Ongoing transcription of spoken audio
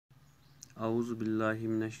اعوذ باللہ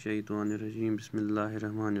من الشیطان الرجیم بسم اللہ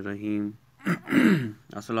الرحمن الرحیم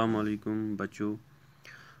السلام علیکم بچو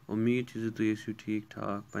امید چھِ زِ تُہۍ ٲسِو ٹھیٖک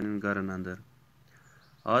ٹھاک پنٛنٮ۪ن گرن انٛدر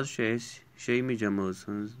آز چھِ اَسہِ 6مہِ جمٲژ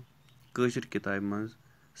ہٕنٛز کٲشِر کِتابہِ منٛز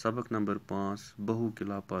سبق نمبر 5 بہوٗ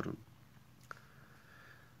قِلا پرُن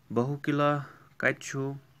بہوٗ قِلا کتہِ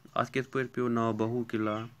چھُ اتھ کِتھ پٲٹھۍ پیوٚو ناو بہوٗ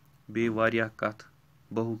قِلا بیٚیہِ واریاہ کتھ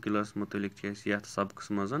بہوٗ قِلعس مُتعلق چھِ اَسہِ یتھ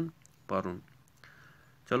سبقس منٛز پرُن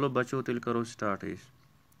چلو بچو تیٚلہِ کرو سٹارٹ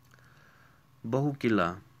أسۍ بہوٗ قِلا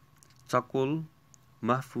ژۄکُل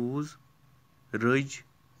محفوٗظ رٔج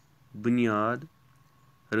بُنیاد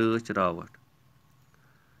رٲچھ راوٹھ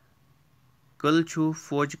قٕلہٕ چھُ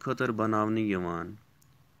فوجہِ خٲطرٕ بناونہٕ یِوان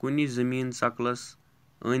کُنہِ زٔمیٖن ژکلس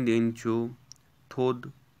أنٛدۍ أنٛدۍ چھُ تھوٚد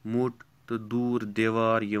موٚٹ تہٕ دوٗر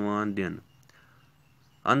دیوار یِوان دِنہٕ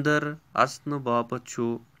انٛدر اژنہٕ باپتھ چھُ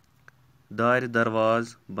دارِ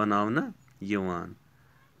دروازٕ بناونہٕ یِوان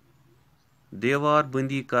دیوار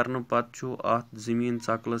بٔنٛدی کرنہٕ پتہٕ چھُ اتھ زٔمیٖن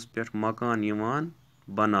ژکلس پٮ۪ٹھ مکان یِوان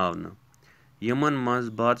بناونہٕ یِمن منٛز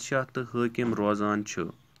بادشاہ تہٕ حٲکِم روزان چھِ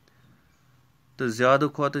تہٕ زیادٕ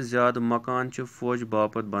کھۄتہٕ زیادٕ مکان چھِ فوجہِ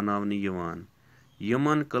باپتھ بناونہٕ یِوان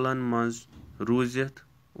یِمن قٕلن منٛز روٗزِتھ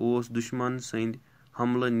اوس دُشمن سٕنٛدِ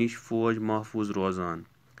حملہٕ نِش فوج محفوٗظ روزان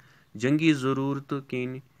جنگی ضروٗرتہٕ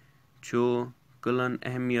کِنۍ چھُ قٕلن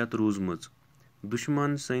اہمیت روٗزمٕژ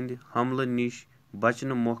دُشمن سٕنٛدِ حملہٕ نِش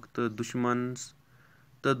بچنہٕ مۄکھٕ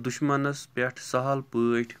دُشمنس پٮ۪ٹھ سہل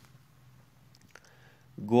پٲٹھۍ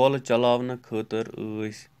گولہٕ چلاونہٕ خٲطرٕ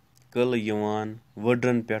ٲسۍ قٕلہٕ یِوان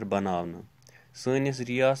وٕڈرن پٮ۪ٹھ بناونہٕ سٲنِس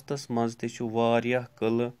ریاستس منٛز تہِ چھِ واریاہ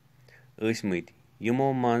قٕلہٕ ٲسۍمٕتۍ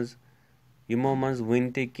یِمو منٛز وٕنہِ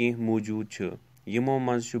تہِ کینٛہہ موٗجوٗد چھِ یِمو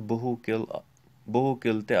منٛز چھُ بہوٗ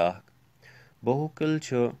قِلہٕ تہِ اکھ بہوٗ قِلہٕ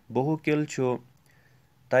چھُ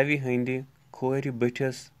تَوِ ہٕنٛدِ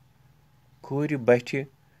کھوورِ بٹھِ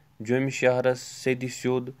جوٚمہِ شہرس سیٚدِ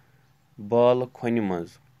سیوٚد بالہٕ کھۄنہِ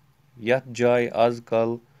منٛز یتھ جایہِ آز کل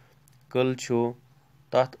قٕلہٕ چھُ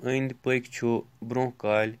تتھ أنٛدۍ پٔکۍ چھُ برٛونٛہہ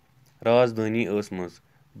کالہِ رازدٲنی ٲسمٕژ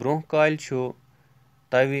برٛونٛہہ کالہِ چھُ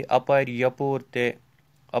تَوِ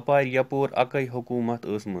اپارِ یپور اکے حکوٗمت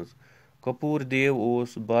ٲسمٕژ کپوٗر دیو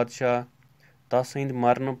اوس بادشاہ تسٕنٛدِ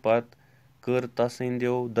مرنہٕ پتہٕ کٔر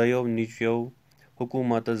تسٕنٛدیو دۄیو نیٚچویو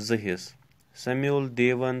حکوٗمتس 2 حِصہٕ سمیول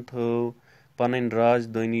دیون تھٲو پنٕنۍ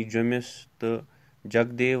رازدٲنی جوٚمِس تہٕ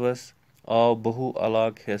جگدیوس آو بہوٗ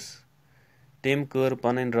علاقہٕ حِصہٕ تٔمۍ کٔر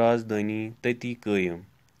پنٕنۍ رازدٲنی تٔتی قٲیِم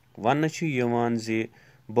وننہٕ چھُ یِوان زِ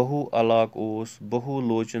بہوٗ علاقہٕ اوس بہوٗ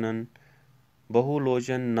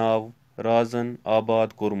لوچن ناو رازن آباد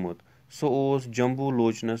کوٚرمُت سُہ اوس جمبوٗ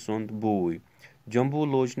لوچنہٕ سُنٛد بوے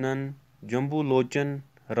جمبوٗ لوچن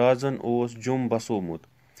رازن اوس جوٚم بسومُت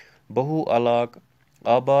بہوٗ علاقہٕ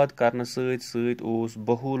آباد کرنہٕ سۭتۍ سۭتۍ اوس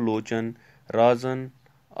بہوٗ لوچن رازن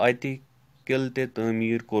اتہِ قِلہٕ تہِ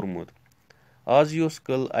تعمیٖر کوٚرمُت آز یُس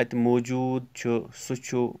قٕلہٕ اتہِ موٗجوٗد چھُ سُہ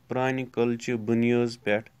چھُ پرانہِ قٕلہٕچہِ بُنیٲژ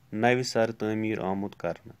پٮ۪ٹھ نوِ سرٕ تعمیٖر آمُت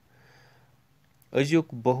کرنہٕ أزیُک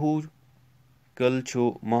بہوٗ قٕلہٕ چھُ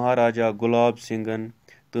مہاراجا گُلاب سِنگن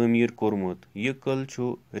تعمیٖر کوٚرمُت یہِ قٕلہٕ چھُ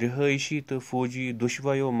رِہٲیشی تہٕ فوجی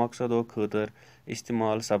دۄشوَیو مقصدو خٲطرٕ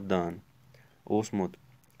استعمال سپدان اوسمُت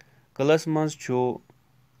قٕلس منٛز چھُ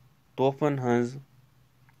توفن ہٕنٛز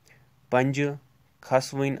پنجہِ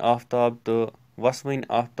کھسوٕنۍ آفتاب تہٕ وسوٕنۍ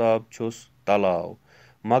آفتاب چھُس تلاو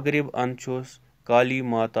مغرب اندٕ چھُس کالی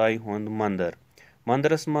ماتایہِ ہُنٛد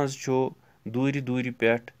مندرس منٛز چھُ دوٗرِ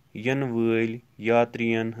پٮ۪ٹھ یِنہٕ وٲلۍ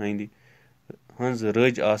یاترِین ہٕنٛز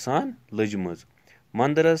رٔج آسان لٔجمٕژ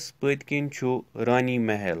مندرس پٔتۍ کِنۍ چھُ رانی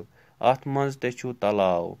محل اتھ منٛز تہِ چھُ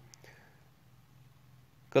تلاو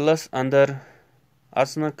قٕلس انٛدر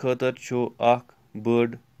اژنہٕ خٲطرٕ چھُ اکھ بٔڑ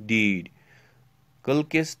دیٖڈ قٕلہٕ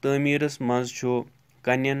کِس تعمیٖرس منٛز چھُ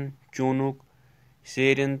کنٮ۪ن چوٗنُک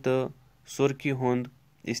سیرٮ۪ن تہٕ سُرخہِ ہُنٛد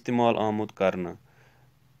استعمال آمُت کرنہٕ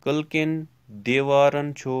قٕلہٕ کٮ۪ن دیوارن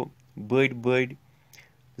چھُ بٔڑۍ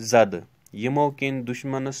زدٕ یِمو کِنۍ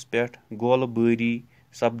دُشمنس پٮ۪ٹھ گولہٕ بٲری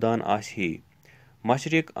سپدان آسہِ ہے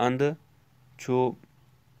مشرق انٛدٕ چھُ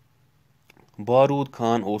بارود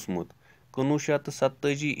خان اوسمُت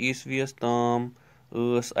 1947 عیسویس تام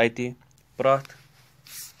ٲس اتہِ پرٛٮ۪تھ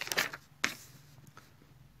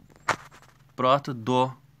دۄہ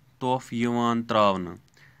توف یِوان تراونہٕ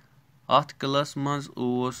اتھ قٕلس منٛز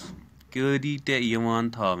اوس قٲدی تہِ یِوان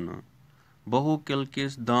تھاونہٕ بہوٗ قِلہٕ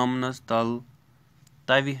کِس دامنس تل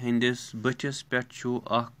تَوِ ہٕنٛدِس بٔٹھِس پٮ۪ٹھ چھُ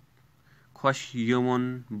اکھ خۄشیِوُن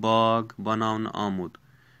باغ بناونہٕ آمُت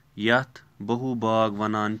یتھ بہوٗ باغ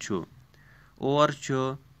ونان چھُ اور چھِ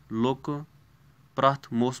لُکہٕ پرٛٮ۪تھ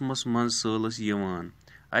موسمس منٛز سٲلس یِوان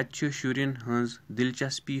اتہِ چھُ شُرٮ۪ن ہٕنٛز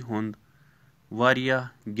دلچسپی ہُنٛد واریاہ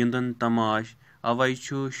گِنٛدن تماش اوے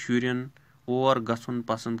چھُ شُرٮ۪ن اور گژھُن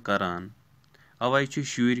پسنٛد کران اَوے چھِ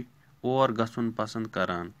شُرۍ اور گژھُن پسنٛد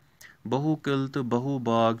کران بہو قِلہٕ تہٕ بہو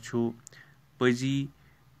باغ چھُ پٔزی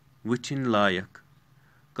وٕچھِنۍ لایق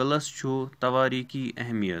قِلس چھُ تواریٖخی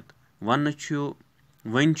اہمیت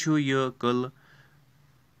وۄنۍ چھُ یہِ قِلہٕ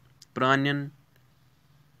پرانٮ۪ن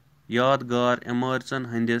یادگار عمارژن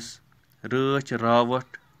ہٕنٛدِس رٲچھ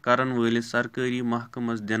راوٹھ کرن وٲلِس سرکٲری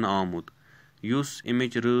محکمس دِنہٕ آمُت یُس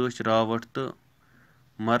اَمِچ رٲچھ راوٹھ تہٕ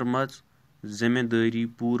مرمژ ذِمہٕ دٲری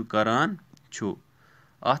پوٗرٕ کران چھُ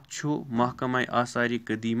اتھ چھُ محکمہ آثارِ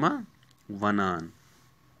قدیمہ ونان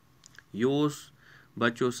یہِ اوس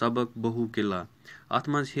بچو سبق بہو قِلا اتھ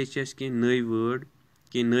منٛز ہیٚچھ اَسہِ کینٛہہ نٔے وٲڈ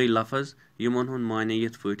کینٛہہ نٔے لفظ یِمن ہُنٛد معنے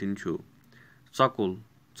یِتھ پٲٹھۍ چھُ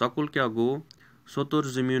ژۄکُل کیٛاہ گوٚو سوٚتُر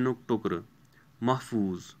زٔمیٖنُک ٹُکرٕ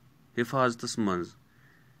محفوٗظ حِفاظتس منٛز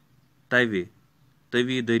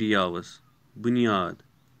توی دٔریاوس بُنیاد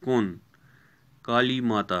کُن کالی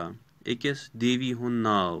ماتا أکِس دیوی ہُنٛد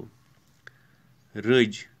ناو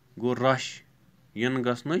رٔج گوٚو رش یِنہٕ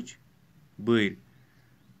گژھنٕچ بٔرۍ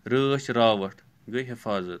رٲچھ راوٹھ گٔے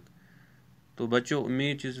حفاظت تو بچو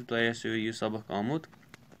اُمید چھِ زِ تۄہہِ آسیو یہِ سبق آمُت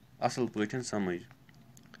اصل پٲٹھۍ سمجھ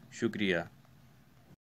شُکریہ